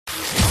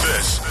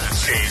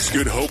This is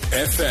Good Hope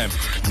FM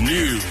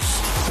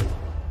News.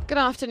 Good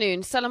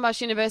afternoon. Stellenbosch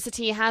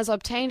University has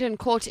obtained and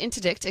court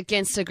interdict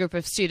against a group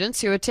of students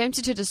who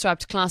attempted to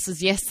disrupt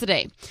classes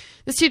yesterday.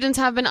 The students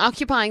have been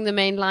occupying the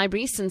main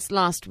library since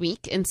last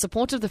week in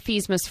support of the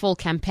Fees Must Fall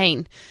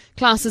campaign.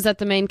 Classes at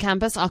the main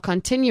campus are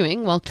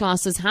continuing, while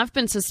classes have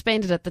been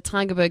suspended at the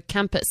Tygerberg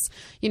campus.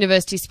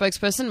 University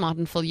spokesperson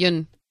Martin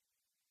Viljoen.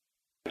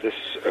 This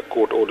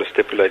court order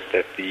stipulates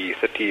that the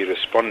 30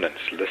 respondents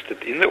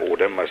listed in the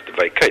order must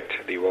vacate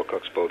the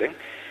Wilcox building,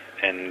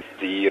 and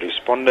the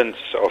respondents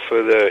are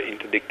further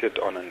interdicted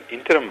on an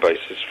interim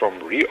basis from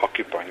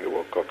reoccupying the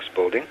Wilcox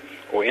building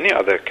or any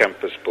other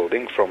campus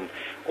building,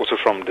 also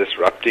from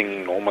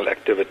disrupting normal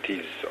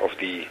activities of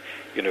the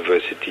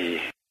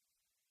university.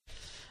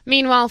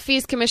 Meanwhile,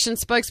 Fees Commission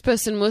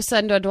spokesperson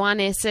Musa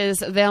Ndodwane says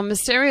there are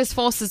mysterious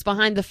forces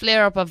behind the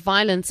flare-up of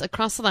violence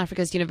across South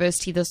Africa's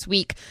university this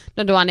week.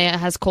 Ndodwane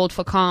has called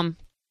for calm.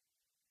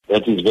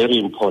 That is very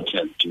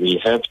important. We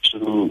have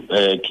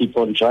to keep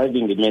on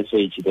driving the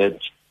message that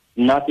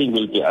nothing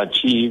will be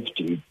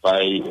achieved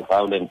by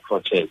violent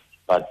protest,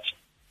 but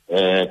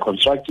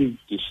constructive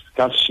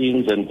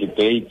discussions and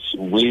debates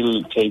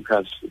will take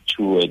us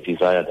to a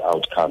desired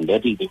outcome.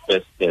 That is the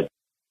first step.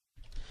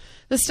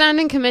 The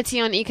Standing Committee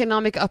on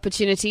Economic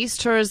Opportunities,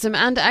 Tourism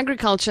and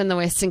Agriculture in the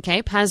Western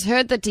Cape has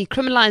heard that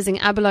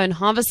decriminalising abalone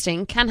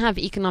harvesting can have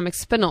economic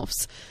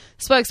spin-offs.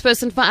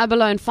 Spokesperson for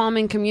abalone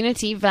farming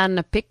community,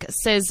 Werner Pick,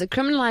 says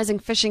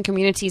criminalising fishing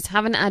communities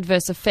have an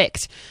adverse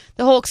effect.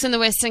 The Hawks in the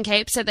Western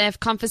Cape said they have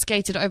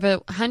confiscated over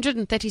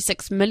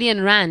 136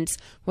 million rands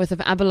worth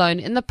of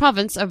abalone in the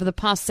province over the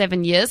past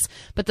 7 years,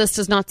 but this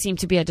does not seem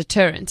to be a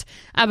deterrent.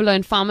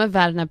 Abalone farmer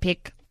Werner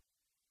Pick.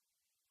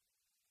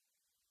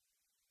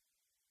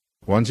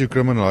 Once you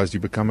criminalize, you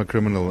become a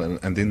criminal,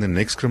 and then the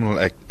next criminal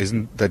act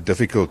isn't that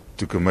difficult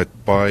to commit.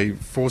 By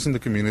forcing the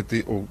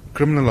community or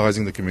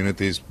criminalizing the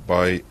communities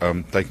by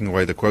taking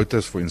away the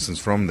quotas, for instance,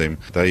 from them,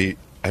 they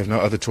have no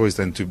other choice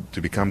than to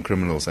become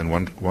criminals, and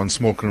one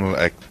small criminal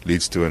act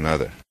leads to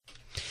another.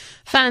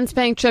 Fans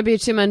paying tribute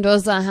to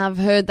Mendoza have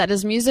heard that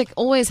his music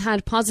always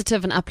had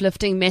positive and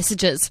uplifting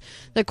messages.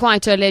 The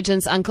Kwaito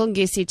legend's uncle,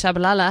 Ngisi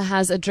Tshabalala,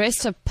 has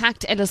addressed a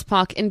packed Ellis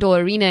Park indoor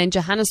arena in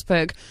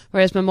Johannesburg,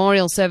 where his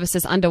memorial service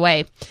is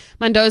underway.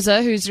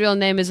 Mendoza, whose real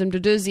name is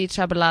Mduduzi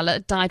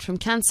Tshabalala, died from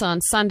cancer on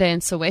Sunday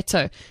in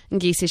Soweto.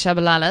 Ngisi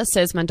Tshabalala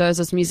says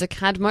Mendoza's music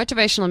had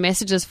motivational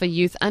messages for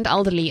youth and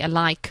elderly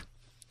alike.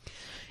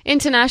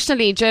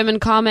 Internationally, German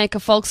carmaker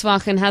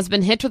Volkswagen has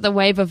been hit with a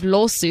wave of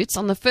lawsuits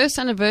on the first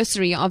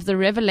anniversary of the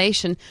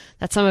revelation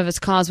that some of its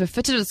cars were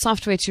fitted with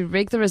software to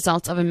rig the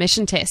results of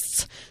emission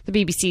tests. The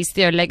BBC's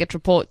Theo Leggett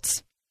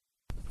reports.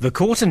 The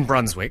court in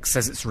Brunswick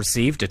says it's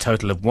received a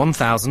total of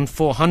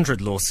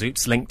 1,400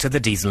 lawsuits linked to the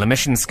diesel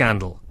emission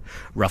scandal.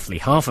 Roughly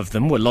half of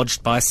them were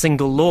lodged by a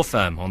single law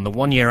firm on the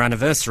one-year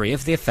anniversary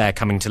of the affair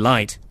coming to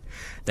light.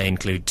 They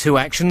include 2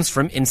 actions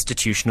from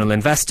institutional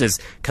investors,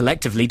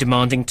 collectively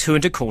demanding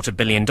 $2.25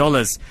 billion,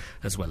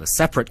 as well as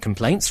separate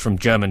complaints from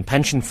German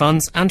pension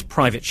funds and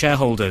private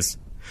shareholders.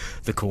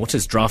 The court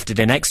has drafted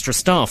in extra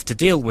staff to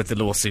deal with the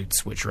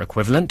lawsuits, which are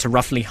equivalent to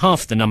roughly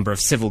half the number of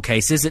civil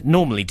cases it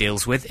normally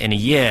deals with in a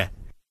year.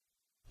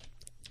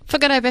 For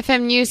Good Hope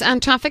FM News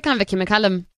and Traffic, I'm Vicky McCallum.